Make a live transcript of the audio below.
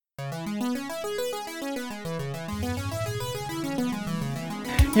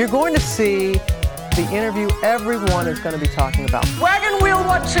You're going to see the interview everyone is going to be talking about. Wagon Wheel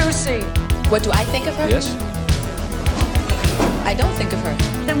Watusi. What do I think of her? Yes. I don't think of her.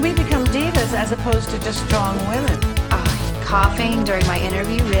 Then we become divas as opposed to just strong women. Coughing during my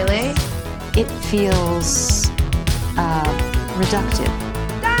interview, really? It feels reductive.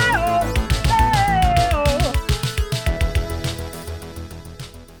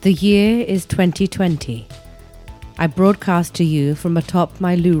 The year is 2020. I broadcast to you from atop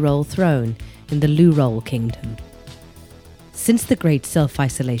my loo roll throne in the loo roll kingdom. Since the great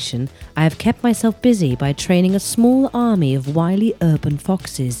self-isolation, I have kept myself busy by training a small army of wily urban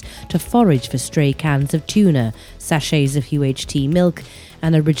foxes to forage for stray cans of tuna, sachets of UHT milk,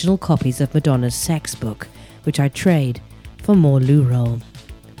 and original copies of Madonna's sex book, which I trade for more loo roll.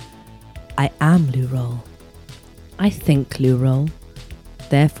 I am loo roll. I think loo roll.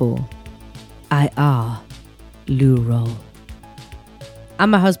 Therefore, I are loo roll.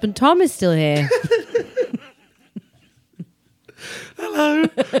 And my husband Tom is still here. Hello.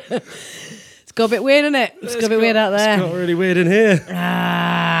 It's got a bit weird, isn't it? It's got a bit weird out there. It's got really weird in here.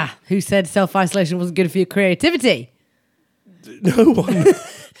 Who said self-isolation wasn't good for your creativity? No one.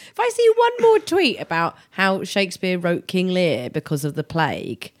 If I see one more tweet about how Shakespeare wrote King Lear because of the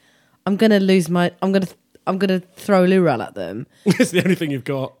plague, I'm going to lose my... I'm going to throw loo roll at them. It's the only thing you've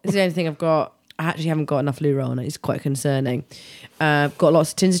got. It's the only thing I've got. I actually haven't got enough loo roll on it. It's quite concerning. Got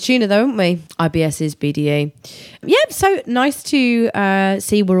lots of tins of tuna though, haven't we? IBS's, BDA. Yeah, so nice to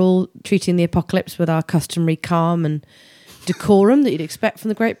see we're all treating the apocalypse with our customary calm and decorum that you'd expect from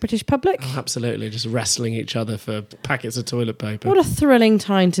the great British public. Oh, absolutely. Just wrestling each other for packets of toilet paper. What a thrilling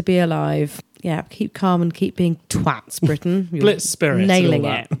time to be alive. Yeah, keep calm and keep being twats, Britain. You're Blitz spirit. nailing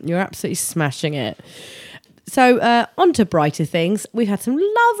it. You're absolutely smashing it. So, on to brighter things. We've had some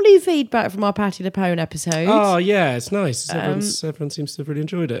lovely feedback from our Patti LuPone episode. Oh, yeah, it's nice. Everyone seems to have really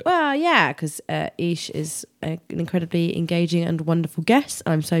enjoyed it. Well, yeah, because Ish is an incredibly engaging and wonderful guest.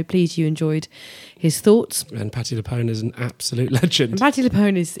 I'm so pleased you enjoyed his thoughts. And Patti LuPone is an absolute legend. And Patti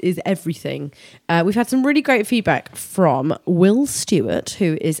LuPone is everything. We've had some really great feedback from Will Stewart,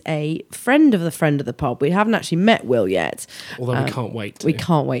 who is a friend of the pod. We haven't actually met Will yet. Although we can't wait to. We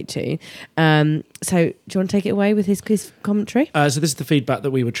can't wait to. So do you want to take it away with his commentary? So this is the feedback that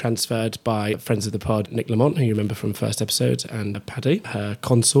we were transferred by friends of the pod, Nick Lamont, who you remember from first episode, and Paddy, her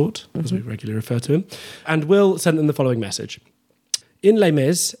consort, as we regularly refer to him. And Will sent them the following message. In Les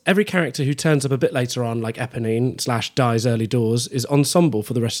Mis, every character who turns up a bit later on, like Eponine / dies early doors, is ensemble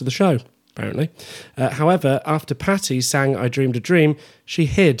for the rest of the show, apparently. However, after Patty sang I Dreamed a Dream, she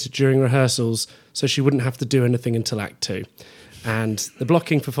hid during rehearsals so she wouldn't have to do anything until Act 2. And the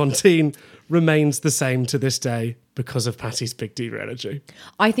blocking for Fontaine remains the same to this day because of Patty's big diva energy.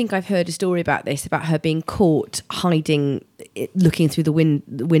 I think I've heard a story about this, about her being caught hiding, looking through the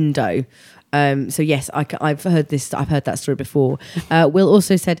window. So yes, I've heard this. I've heard that story before. Will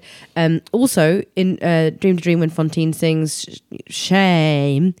also said, also in Dream to Dream when Fontaine sings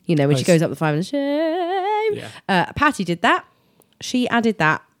shame, when she goes up the five and shame. Yeah. Patty did that. She added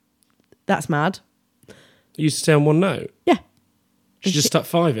that. That's mad. You used to stay on one note? Yeah. She just stuck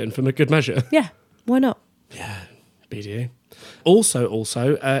 5 in for a good measure. Yeah, why not? Yeah, BDA. Also,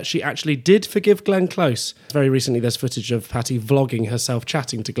 she actually did forgive Glenn Close. Very recently, there's footage of Patty vlogging herself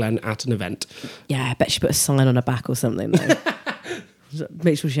chatting to Glenn at an event. Yeah, I bet she put a sign on her back or something, though.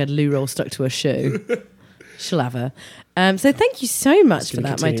 Make sure she had loo roll stuck to her shoe. She'll have her. So thank you so much for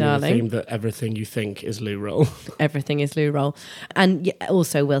that, my darling. The theme that everything you think is loo roll. Everything is loo roll. And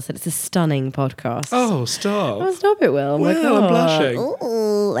also, Will said it's a stunning podcast. Oh, stop. Oh, stop it, Will. Well, I'm blushing.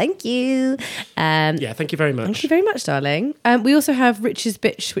 Oh, thank you. Yeah, thank you very much. Thank you very much, darling. We also have Rich's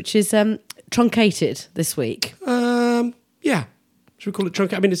Bitch, which is truncated this week. Yeah. Should we call it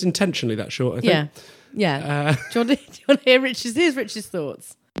truncated? I mean, it's intentionally that short, I think. Yeah. Do you want to hear Rich's? Here's Rich's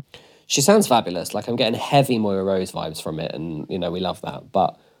thoughts. She sounds fabulous. Like, I'm getting heavy Moira Rose vibes from it, and, we love that.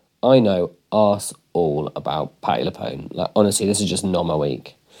 But I know arse all about Patti LuPone. Like, honestly, this is just not my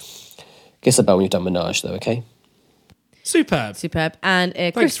week. Kiss the bell when you've done Menage, though, okay? Superb. And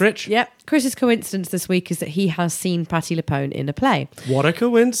thanks, Rich. Yep. Chris's coincidence this week is that he has seen Patti LuPone in a play. What a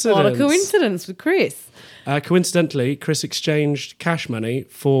coincidence. What a coincidence with Chris. Coincidentally, Chris exchanged cash money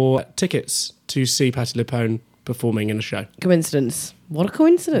for tickets to see Patti LuPone performing in a show. Coincidence. What a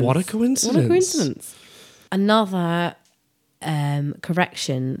coincidence. What a coincidence. What a coincidence. Another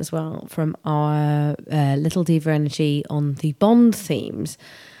correction as well from our Little Diva Energy on the Bond themes.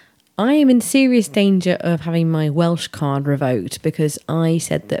 I am in serious danger of having my Welsh card revoked because I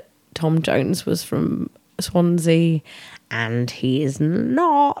said that Tom Jones was from Swansea and he is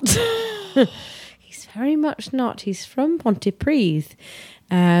not. He's very much not. He's from Pontypridd.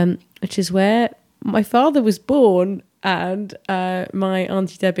 which is where my father was born. And my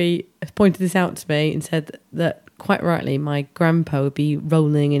Auntie Debbie pointed this out to me and said that, quite rightly, my grandpa would be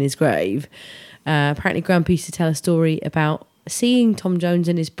rolling in his grave. Apparently, Grandpa used to tell a story about seeing Tom Jones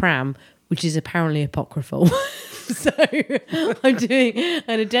in his pram, which is apparently apocryphal. So I'm doing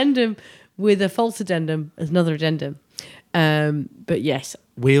an addendum with a false addendum as another addendum. But yes.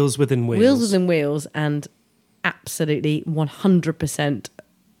 Wheels within wheels. Wheels within wheels, and absolutely 100%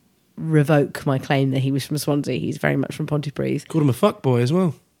 revoke my claim that he was from Swansea. He's very much from Pontypridd. Called him a fuckboy as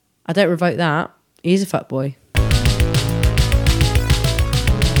well. I don't revoke that. He's a fuckboy.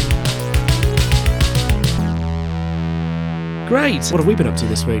 Great. What have we been up to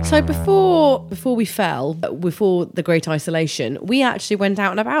this week? So before we fell, before the Great Isolation, we actually went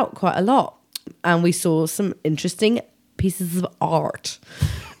out and about quite a lot, and we saw some interesting pieces of art.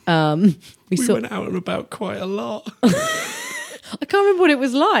 We went out and about quite a lot. I can't remember what it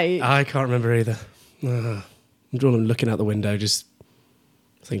was like. I can't remember either. I'm looking out the window, just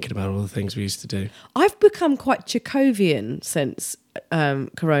thinking about all the things we used to do. I've become quite Chekhovian since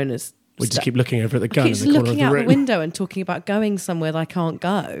Corona's. We just keep looking over at the gun in the corner of the room. Looking out the window and talking about going somewhere that I can't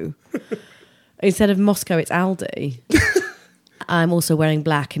go. Instead of Moscow, it's Aldi. I'm also wearing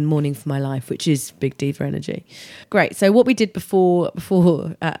black and mourning for my life, which is big diva energy. Great. So what we did before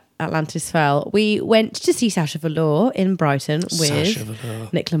Atlantis fell, we went to see Sacha Velour in Brighton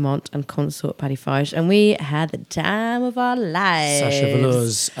with Nick Lamont and consort Paddy Fish, and we had the time of our lives. Sacha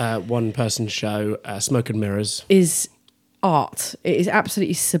Velour's one-person show, Smoke and Mirrors, is art. It is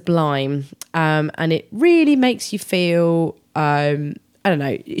absolutely sublime, and it really makes you feel, I don't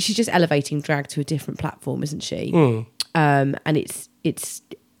know, she's just elevating drag to a different platform, isn't she? And it's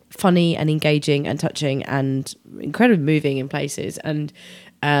funny and engaging and touching and incredibly moving in places, and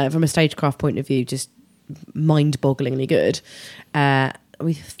from a stagecraft point of view, just mind-bogglingly good. I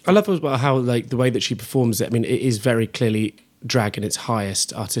love about how, like, the way that she performs it. I mean, it is very clearly drag in its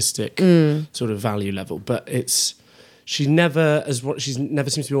highest artistic sort of value level, but she never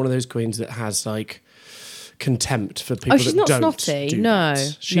seems to be one of those queens that has like contempt for people she's that not don't snotty. do No,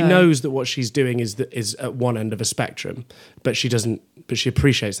 that. She knows that what she's doing is at one end of a spectrum, but she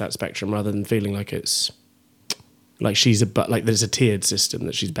appreciates that spectrum rather than feeling like it's like like there's a tiered system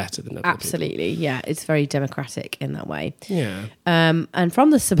that she's better than other absolutely people. Yeah, it's very democratic in that way. Yeah. And from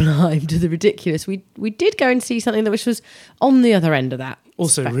the sublime to the ridiculous, we did go and see something which was on the other end of that.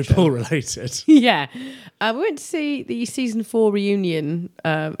 Also spectrum. RuPaul related. Yeah. We went to see the season 4 reunion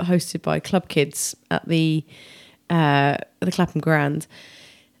hosted by Club Kids at the Clapham Grand.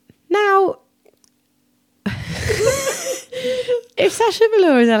 Now, if Sacha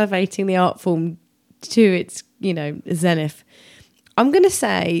Velour is elevating the art form to its, zenith, I'm going to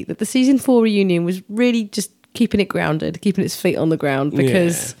say that the season 4 reunion was really just keeping it grounded, keeping its feet on the ground,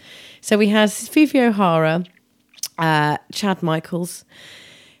 because so we had Fifi O'Hara, Chad Michaels,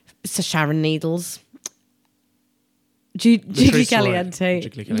 Sharon Needles, Jiggly Caliente,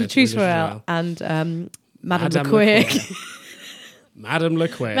 Latrice Royale, and Madame LeQueer. Madame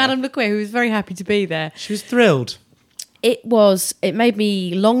LeQueer. Madame LeQueer, who was very happy to be there. She was thrilled. It made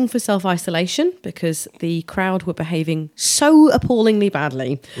me long for self-isolation because the crowd were behaving so appallingly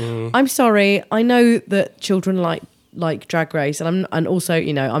badly. I'm sorry. I know that children like Drag Race, and also,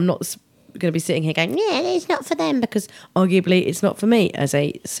 I'm not going to be sitting here going, yeah, it's not for them, because arguably it's not for me as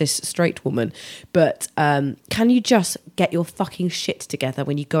a cis straight woman. But can you just get your fucking shit together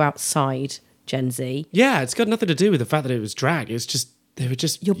when you go outside, Gen Z? Yeah, it's got nothing to do with the fact that it was drag. It's just they were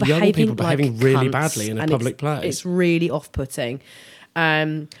just young people behaving like really cunts, badly in a public place. It's really off-putting.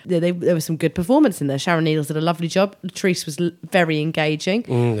 There was some good performance in there. Sharon Needles did a lovely job. Latrice was very engaging.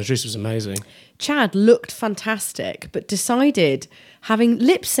 Latrice was amazing. Chad looked fantastic, but decided, having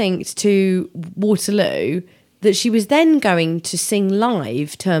lip-synced to Waterloo, that she was then going to sing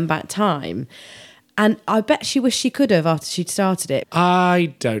live Turn Back Time. And I bet she wished she could have after she'd started it.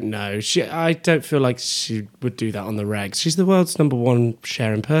 I don't know. I don't feel like she would do that on the regs. She's the world's #1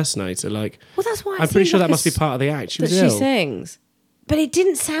 Cher impersonator. Like, well, that's why I'm pretty sure that must be part of the act. She was ill. She sings. But it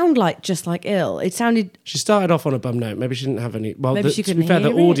didn't sound just like ill. It sounded... She started off on a bum note. Maybe she didn't have any... Well, Maybe she to be couldn't fair,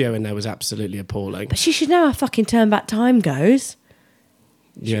 the hear audio in there was absolutely appalling. But she should know how fucking Turn Back Time goes.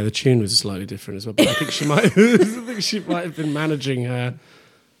 Yeah, the tune was slightly different as well. But I think she might have been managing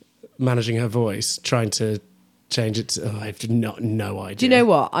her voice, trying to change it to... I have no idea. Do you know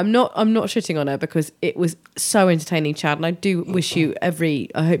what? I'm not shitting on her because it was so entertaining, Chad, and I do wish you I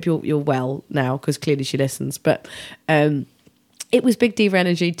hope you're well now, because clearly she listens. But it was big diva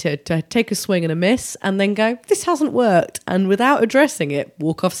energy to take a swing and a miss and then go, this hasn't worked, and without addressing it,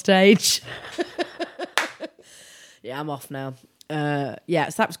 walk off stage. Yeah, I'm off now. Yeah,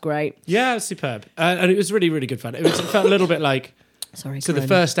 so that was great. Yeah, it was superb. And it was really, really good fun. It felt a little bit like... Sorry, So the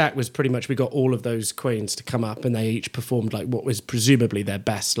first act was pretty much we got all of those queens to come up and they each performed like what was presumably their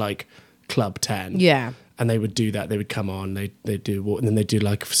best like club 10. Yeah. And they would do that. They would come on, they'd do, and then they'd do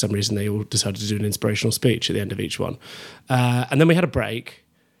like, for some reason, they all decided to do an inspirational speech at the end of each one. And then we had a break.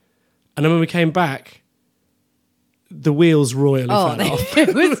 And then when we came back, the wheels royally fell off.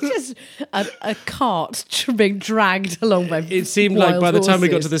 It was just a cart being dragged along by It seemed like by the time we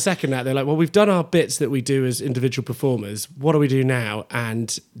got to horses. the second act, they're like, well, we've done our bits that we do as individual performers. What do we do now?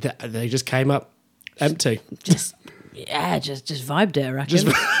 And they just came up empty. just vibed it, I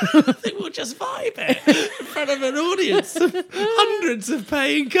reckon. They will just vibe it in front of an audience of hundreds of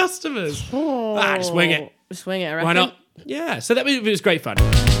paying customers. Just wing it. Swing it, I reckon. Why not? Yeah, so it was great fun.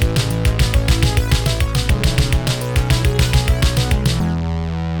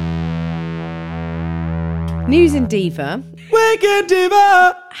 News in Diva, Wicked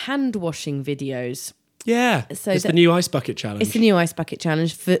Diva! hand washing videos. Yeah, So it's the new ice bucket challenge. It's the new ice bucket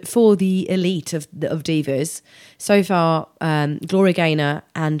challenge for the elite of divas. So far, Gloria Gaynor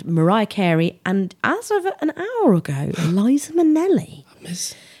and Mariah Carey, and as of an hour ago, Liza Minnelli.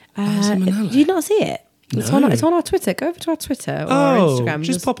 Miss Liza Minnelli. Did you not see it? It's No. on our Twitter. Go over to our Twitter or our Instagram.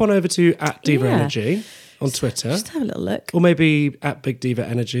 Just pop on over to @Diva Yeah. Energy on Twitter. Just have a little look. Or maybe @Big Diva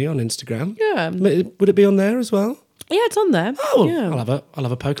Energy on Instagram. Yeah. Would it be on there as well? Yeah, it's on there. Oh, yeah. I'll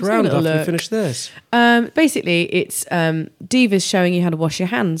have a poke have a around little after we look. finish this. Basically, it's divas showing you how to wash your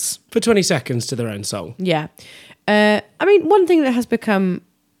hands. For 20 seconds to their own song. Yeah. I mean, one thing that has become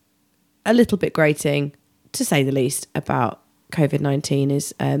a little bit grating, to say the least, about COVID-19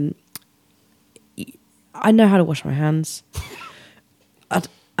 is I know how to wash my hands.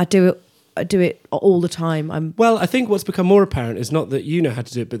 I do it all the time. Well, I think what's become more apparent is not that you know how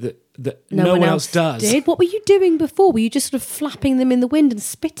to do it, but that no one else does. did. What were you doing before? Were you just sort of flapping them in the wind and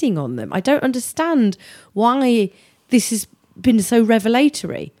spitting on them? I don't understand why this has been so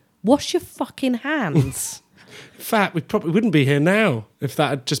revelatory. Wash your fucking hands. In fact, we probably wouldn't be here now if that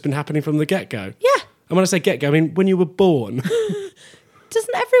had just been happening from the get-go. Yeah. And when I say get-go, I mean when you were born.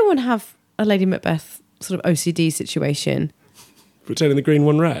 Doesn't everyone have a Lady Macbeth sort of OCD situation? For turning the green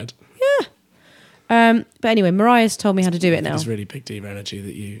one red. But anyway, Mariah's told me how to do it now. It's really Big Diva Energy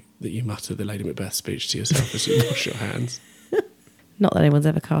that you mutter the Lady Macbeth speech to yourself as you wash your hands. Not that anyone's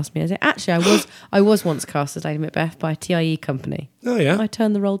ever cast me as it. Actually, I was once cast as Lady Macbeth by a TIE company. Oh, yeah? I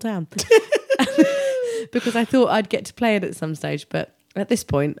turned the role down because I thought I'd get to play it at some stage. But at this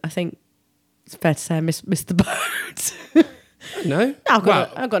point, I think it's fair to say I missed the boat. No? I've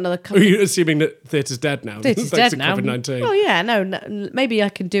got another Are couple. you assuming that theatre's dead now? Theatre's Thanks dead to now. COVID-19. Oh yeah, no, maybe I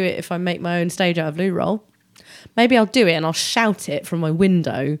can do it if I make my own stage out of loo roll. Maybe I'll do it and I'll shout it from my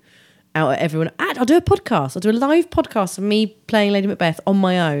window out at everyone. And I'll do a podcast. I'll do a live podcast of me playing Lady Macbeth on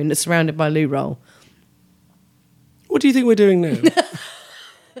my own, surrounded by loo roll. What do you think we're doing now?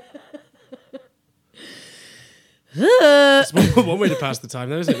 It's one way to pass the time,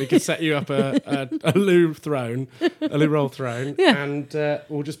 though, isn't it? We could set you up a loo roll throne, Yeah. and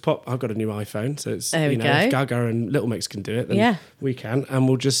we'll just pop. I've got a new iPhone, so it's There we go. if Gaga and Little Mix can do it, then Yeah. we can, and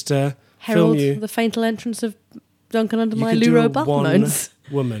we'll just film Herald you. the fatal entrance of Duncan under You my could loo do roll a bathmones.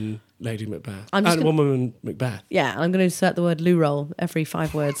 one-woman Lady Macbeth, I'm just and gonna- one-woman Macbeth, Yeah, and I'm going to insert the word loo roll every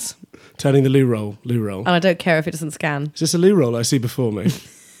 5 words, turning the loo roll. and I don't care if it doesn't scan. Is this a loo roll I see before me?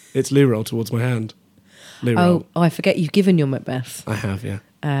 It's loo roll towards my hand. Loo roll. Oh, I forget you've given your Macbeth. I have,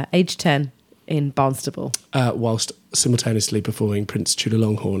 yeah. Age 10 in Barnstable. Whilst simultaneously performing Prince Tudor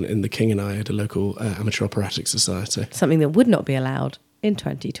Longhorn in The King and I at a local amateur operatic society. Something that would not be allowed in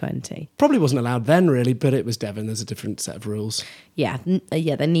 2020. Probably wasn't allowed then, really, but it was Devon. There's a different set of rules. Yeah,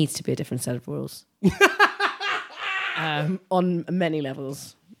 there needs to be a different set of rules. On many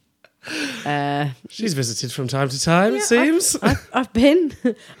levels. She's visited from time to time, it seems. I've been,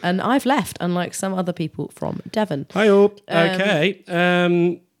 and I've left, unlike some other people from Devon. Hi, all. Okay.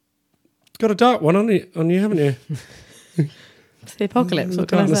 Got a dark one on you, haven't you? It's the apocalypse, what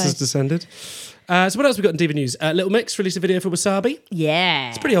can I Darkness has say? descended. So what else have we got in Diva News? Little Mix released a video for Wasabi. Yeah.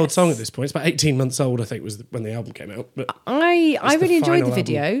 It's a pretty old song at this point. It's about 18 months old, I think, was when the album came out. But I the really enjoyed the final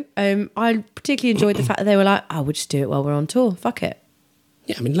video. I particularly enjoyed the fact that they were like, we'll just do it while we're on tour. Fuck it.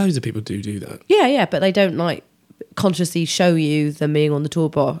 yeah, I mean, loads of people do that. Yeah, but they don't like consciously show you them being on the tour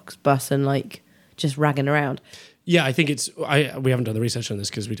bus and like just ragging around. Yeah, I think we haven't done the research on this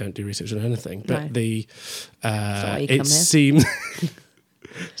because we don't do research on anything. But No. it you come here. seems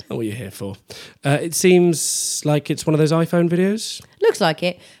it's not what you're here for. It seems like it's one of those iPhone videos. Looks like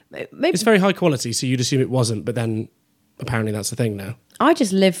it. Maybe It's very high quality, so you'd assume it wasn't. But then apparently that's the thing now. I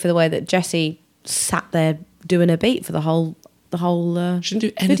just live for the way that Jessie sat there doing a beat for the whole the whole. She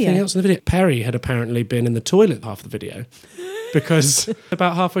didn't do anything video. else in the video. Perry had apparently been in the toilet half the video. Because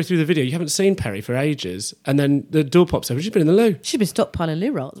about halfway through the video, you haven't seen Perry for ages. And then the door pops open. She's been in the loo. She's been stockpiling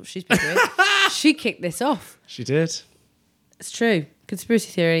loo rolls. What she's been doing. She kicked this off. She did. It's true.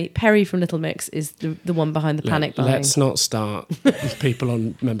 Conspiracy theory. Perry from Little Mix is the one behind the panic buying. Let's not start with people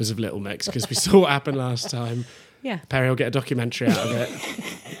on members of Little Mix because we saw what happened last time. Yeah. Perry will get a documentary out of it.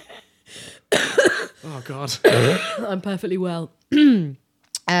 Oh, God. I'm perfectly well. Judi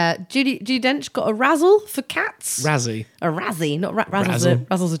Dench got a razzle for cats. Razzie. A Razzie, not Razzle's. Razzle.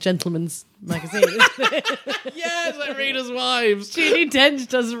 Razzle's a gentleman's magazine, isn't it? Yeah, it's like Reader's Wives. Judi Dench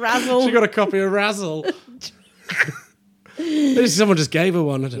does Razzle. She got a copy of Razzle. Someone just gave her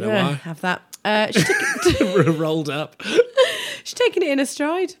one. I don't know Yeah, why. have that. She took it, Rolled up. she's taking it in a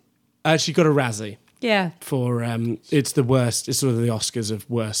stride. She got a Razzie Yeah. for it's the worst. It's sort of the Oscars of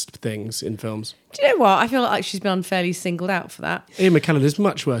worst things in films. Do you know what? I feel like she's been unfairly singled out for that. Ian McKellen is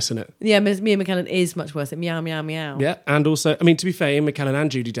much worse in it. Yeah, Mia McKellen is much worse at meow, meow, meow. Yeah, and also, I mean, to be fair, Ian McKellen and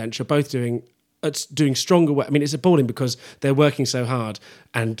Judi Dench are both doing stronger work. I mean, it's appalling because they're working so hard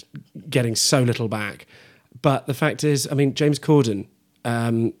and getting so little back. But the fact is, I mean, James Corden,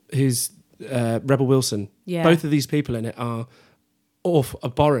 who's Rebel Wilson, Yeah. both of these people in it are awful,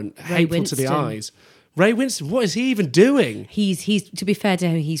 abhorrent, hateful to the Winston. eyes. Ray Winston, what is he even doing? He's to be fair to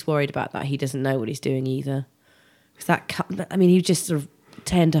him, he's worried about that. He doesn't know what he's doing either. 'Cause I mean, he just sort of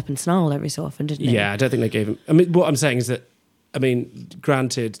turned up and snarled every so often, didn't he? Yeah, I don't think they gave him. I mean, what I'm saying is that, I mean,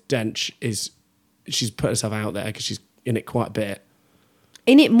 granted, Dench she's put herself out there because she's in it quite a bit.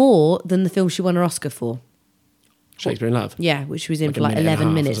 In it more than the film she won her Oscar for. Shakespeare in Love. Yeah, which she was in Like for a like minute and a 11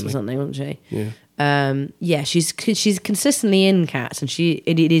 half or minutes or something. something, wasn't she? Yeah. Yeah, she's consistently in Cats, and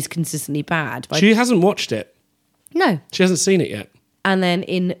it is consistently bad. But She hasn't watched it. no. She hasn't seen it yet. And then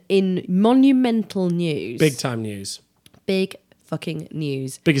in monumental news, Big time news. big fucking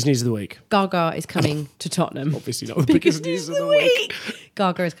news, Biggest news of the week. Gaga is coming to Tottenham. Obviously not the biggest news of the week.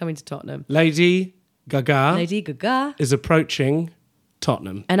 Gaga is coming to Tottenham. Lady Gaga Lady Gaga. is approaching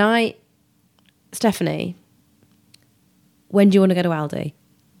Tottenham. And Stephanie, when do you want to go to Aldi?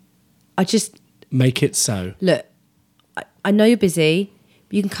 Make it so. Look, I know you're busy,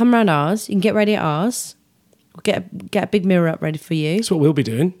 but you can come round ours. You can get ready at ours. We'll get a big mirror up ready for you. That's what we'll be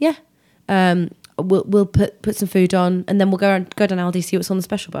doing. Yeah. We'll put some food on, and then we'll go down Aldi, see what's on the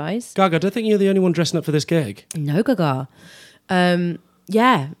special buys. Gaga, I don't think you're the only one dressing up for this gig. No, Gaga.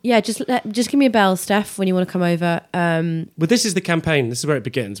 Yeah. Just give me a bell, Steph, when you want to come over. Well, this is the campaign. This is where it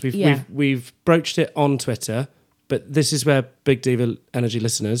begins. We've broached it on Twitter, but this is where Big Diva Energy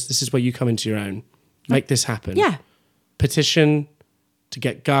listeners, this is where you come into your own. Make this happen. Yeah. Petition to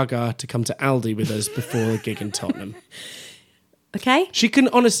get Gaga to come to Aldi with us before a gig in Tottenham. Okay. She can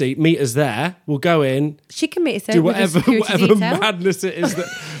honestly meet us there. We'll go in, She can meet us there do with a whatever security detail. madness it is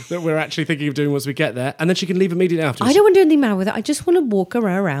that we're actually thinking of doing once we get there, and then she can leave immediately after. I don't want to do anything mad with it. I just want to walk her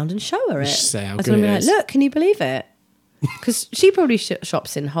around and show her it. Just say how I good just want to it be like, is. look, can you believe it? Because she probably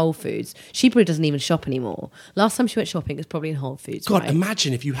shops in Whole Foods. She probably doesn't even shop anymore. Last time she went shopping, it was probably in Whole Foods. God, right?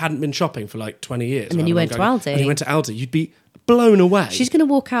 imagine if you hadn't been shopping for like 20 years. And then you went to Aldi. And you went to Aldi. You'd be blown away. She's going to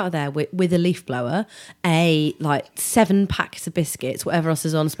walk out of there with a leaf blower, like 7 packs of biscuits, whatever else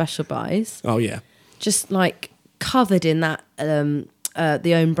is on special buys, Oh, yeah. just like covered in that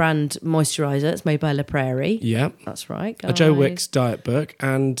the own brand moisturiser. It's made by La Prairie. Yeah. That's right. A Joe guys. Wicks diet book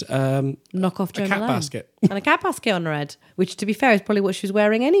and Knock off Joe cat Malone. basket. And a cat basket on her head, which, to be fair, is probably what she was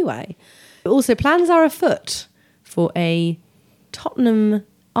wearing anyway. Also, plans are afoot for a Tottenham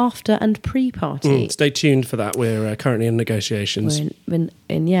after and pre-party. stay tuned for that. We're currently in negotiations. We're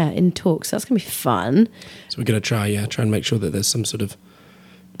in talks. So that's going to be fun. So we're going to try and make sure that there's some sort of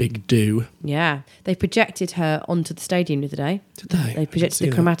big do. Yeah. They projected her onto the stadium the other day. Did they? They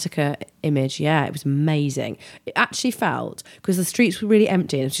projected the Chromatica image. Yeah, it was amazing. It actually felt, because the streets were really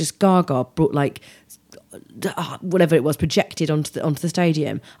empty and it was just Gaga brought like whatever it was projected onto the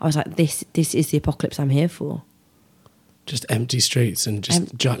stadium. I was like, this is the apocalypse I'm here for. Just empty streets and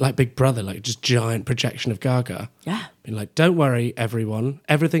just like Big Brother, like just giant projection of Gaga. Yeah. Being like, don't worry, everyone.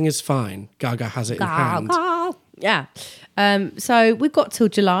 Everything is fine. Gaga has it in hand. Yeah. So we've got till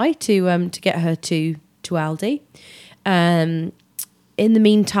July to get her to Aldi. In the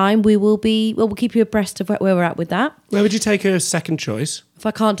meantime, we'll keep you abreast of where we're at with that. Where would you take her second choice? If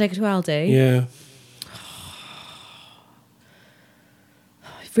I can't take her to Aldi, Yeah.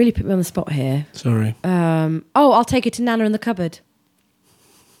 you've really put me on the spot here. Sorry. I'll take her to Nana in the Cupboard.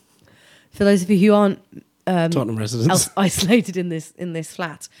 For those of you who aren't Tottenham residents. isolated in this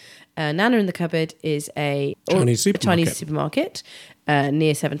flat, Nana in the Cupboard is a Chinese supermarket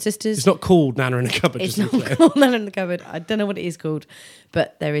near Seven Sisters. It's not called Nana in a Cupboard. It's just not to be clear. called Nana in the Cupboard. I don't know what it is called,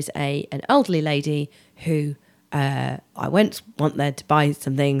 but there is an elderly lady who I went there to buy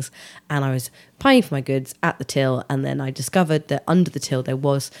some things, and I was paying for my goods at the till, and then I discovered that under the till there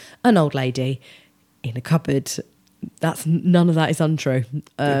was an old lady in a cupboard. None of that is untrue.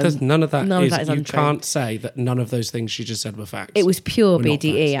 None of that is untrue. You can't say that none of those things she just said were facts. It was pure Were not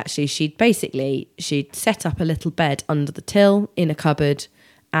BDE, facts. actually. She'd set up a little bed under the till in a cupboard,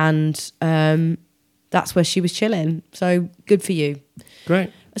 and that's where she was chilling. So good for you. Great.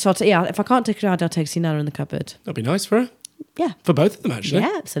 So if I can't take her out, I'll take Nana in the Cupboard. That'd be nice for her. Yeah. For both of them, actually.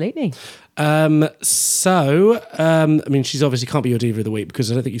 Yeah, absolutely. I mean, she's obviously can't be your diva of the week because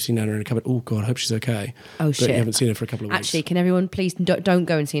I don't think you've seen Nana in a Cupboard. Oh, God, I hope she's okay. Oh, but shit. you haven't seen her for a couple of weeks. Actually, can everyone please don't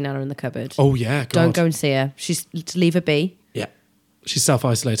go and see Nana in the Cupboard? Oh, yeah, God. Don't go and see her. She's to leave her be. Yeah. She's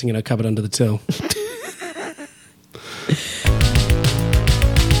self-isolating in her cupboard under the till.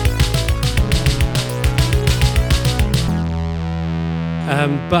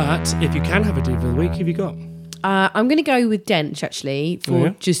 But if you can have a diva of the week, who have you got? I'm going to go with Dench, actually, for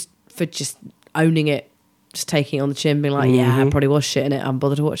just owning it, just taking it on the chin, being like, yeah, I probably was shit in it. I'm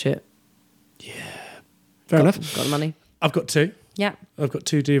bothered to watch it. Fair enough. Got the money. I've got two. Yeah. I've got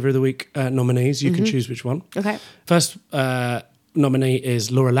two diva of the week nominees. You can choose which one. Okay. First nominee is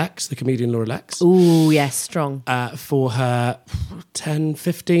Laura Lex, the comedian Laura Lex. Ooh, yes, strong. For her 10,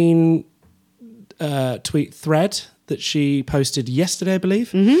 15 tweet thread that she posted yesterday, I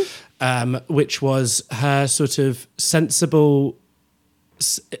believe, which was her sort of sensibly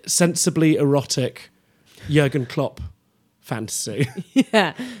erotic Jurgen Klopp fantasy. Yeah.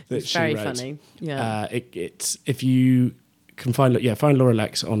 that It's she very wrote. funny. Yeah. It's if you can find Laura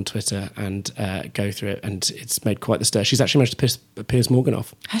Lex on Twitter and go through it, and it's made quite the stir. She's actually managed to piss Piers Morgan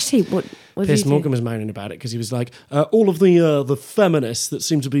off. Actually, what did Piers he do? Morgan was moaning about it because he was like, all of the feminists that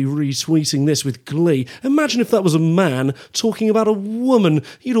seem to be retweeting this with glee. Imagine if that was a man talking about a woman.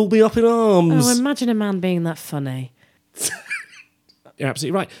 You'd all be up in arms. Oh, imagine a man being that funny. You're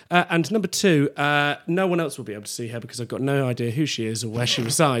absolutely right. And number two, no one else will be able to see her because I've got no idea who she is or where she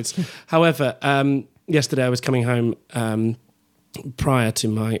resides. However, yesterday I was coming home prior to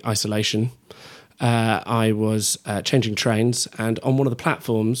my isolation. I was changing trains, and on one of the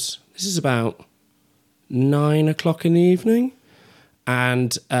platforms, this is about 9 o'clock in the evening,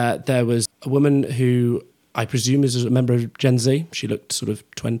 and there was a woman who I presume is a member of Gen Z. She looked sort of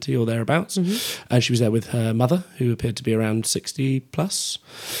 20 or thereabouts. And she was there with her mother, who appeared to be around 60 plus.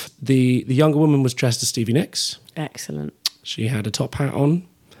 The younger woman was dressed as Stevie Nicks. Excellent. She had a top hat on,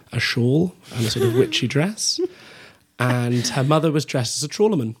 a shawl, and a sort of witchy dress. And her mother was dressed as a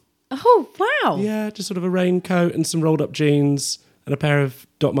trawlerman. Oh, wow. Yeah, just sort of a raincoat and some rolled up jeans and a pair of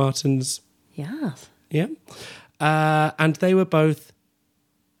Doc Martens. Yeah. Yeah. And they were both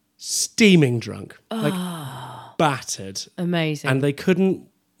steaming drunk, like battered. Amazing. And they couldn't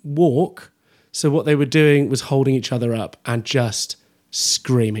walk. So what they were doing was holding each other up and just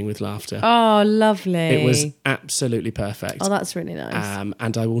screaming with laughter. Oh, lovely. It was absolutely perfect. Oh, that's really nice.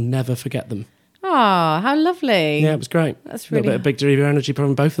 And I will never forget them. Oh, how lovely. Yeah, it was great. That's A little really bit of big diva energy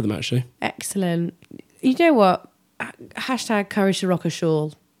from both of them, actually. excellent. You know what? Hashtag courage to rock a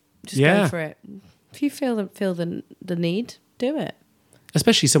shawl. Just Yeah. go for it. If you feel the need, do it.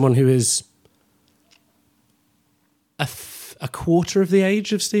 Especially someone who is a quarter of the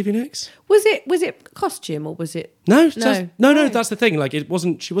age of Stevie Nicks. Was it costume or was it? No, No. no. That's the thing. Like, she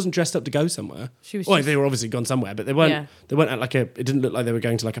wasn't dressed up to go somewhere. She was Well, just- they were obviously gone somewhere, but they weren't. Yeah. They weren't at like a. It didn't look like they were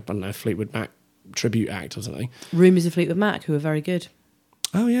going to like a, I don't know, Fleetwood Mac tribute act or something. Rumours of Fleetwood Mac, who are very good.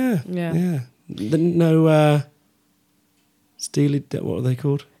 Oh yeah, Yeah. No, Steely. What are they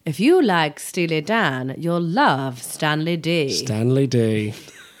called? If you like Steely Dan, you'll love Stanley D. Stanley D.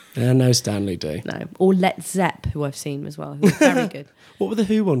 No Stanley D. No, or Let Zepp, who I've seen as well, who are very good. What were the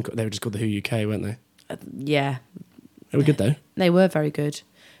Who one? They were just called the Who UK, weren't they? Yeah, They were good though. they were very good.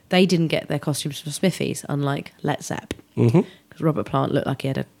 They didn't get their costumes from Smithies, unlike Let Zepp. Mm-hmm. Because Robert Plant looked like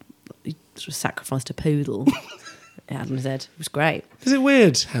he sort of sacrificed a poodle. It had on his head. It was great. Is it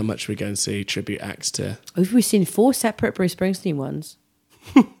weird how much we go and see tribute acts to? We've seen 4 separate Bruce Springsteen ones.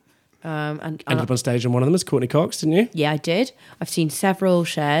 And Ended up on stage on one of them as Courtney Cox, didn't you? yeah, I did. I've seen several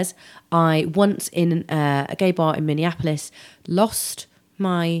shares. I once in a gay bar in Minneapolis lost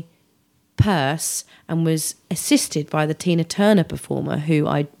my purse and was assisted by the Tina Turner performer who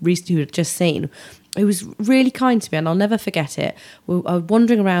I recently had just seen. It was really kind to me and I'll never forget it. I was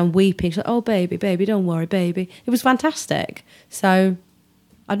wandering around weeping. She's like, oh, baby, don't worry, baby. It was fantastic. So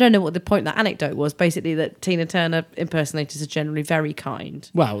I don't know what the point of that anecdote was. Basically, that Tina Turner impersonators are generally very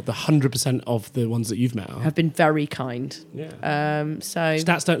kind. Well, the 100% of the ones that you've met are. Have been very kind. Yeah. So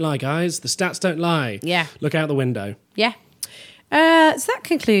Stats don't lie, guys. The stats don't lie. Yeah. Look out the window. yeah. So that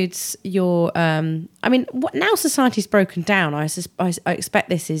concludes your. Now society's broken down. I expect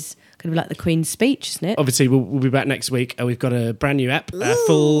this is going to be like the Queen's speech, isn't it? Obviously, we'll be back next week. We've got a brand new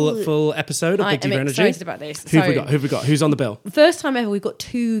full episode of Big Diva Energy. I'm excited about this. Who've we got? Who's on the bill? First time ever, we've got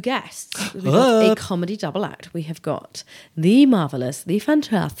 2 guests. We've got a comedy double act. We have got the marvellous, the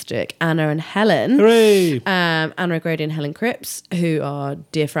fantastic Anna and Helen. Hooray! Anna O'Grady and Helen Cripps, who are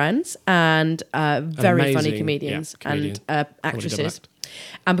dear friends and very Amazing, funny comedians comedian. and Comedy double actresses. act.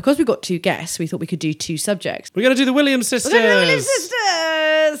 And because we've got 2 guests, we thought we could do 2 subjects. We're going to do the Williams sisters. We're doing Williams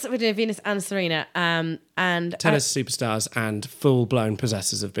sisters. We're doing Venus and Serena. And Tennis superstars and full-blown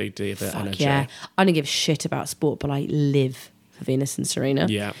possessors of Big Diva Energy. yeah, I don't give a shit about sport, but I live for Venus and Serena.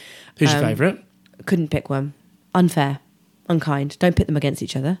 Yeah. Who's your favourite? Couldn't pick one. Unfair, unkind. Don't pit them against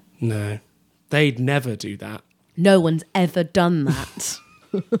each other. No. They'd never do that. No one's ever done that.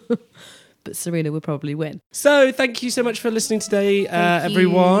 But Serena will probably win. So thank you so much for listening today,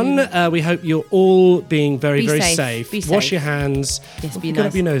 everyone. We hope you're all being very, Be very safe. safe. Be Wash safe. your hands. Yes, What be have you got nice.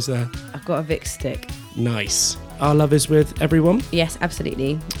 up your nose there? I've got a Vic stick. Nice. Our love is with everyone. Yes,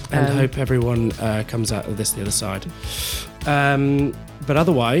 absolutely. And hope everyone comes out of this the other side. But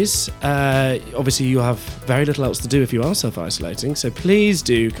otherwise, obviously you have very little else to do if you are self-isolating. So please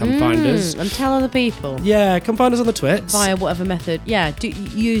do come find us. And tell other people. Yeah, come find us on the twits. Via whatever method. Yeah,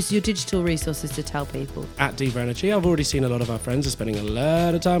 use your digital resources to tell people. At Diva Energy. I've already seen a lot of our friends are spending a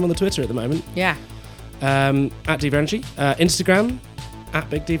lot of time on the Twitter at the moment. Yeah. At Diva Energy. Instagram, at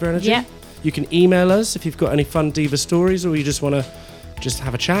Big Diva Energy. Yeah. You can email us if you've got any fun Diva stories or you just want to just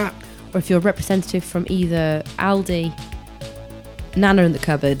have a chat. Or if you're a representative from either Aldi, Nana in the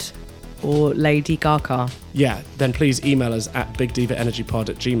Cupboard, or Lady Gaga. Yeah, then please email us at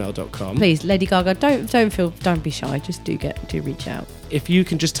bigdivaenergypod@gmail.com. Please, Lady Gaga, don't be shy. Just do reach out. If you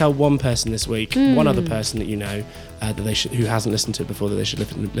can just tell one person this week, one other person that you know that they should, who hasn't listened to it before, that they should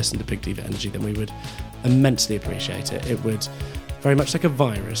listen to Big Diva Energy, then we would immensely appreciate it. It would, very much like a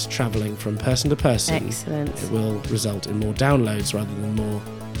virus travelling from person to person. Excellent. It will result in more downloads rather than more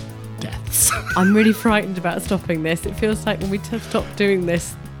deaths. I'm really frightened about stopping this. It feels like when we stop doing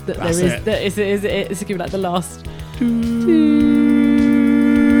this, that That's there is it. that it's going to be like the last.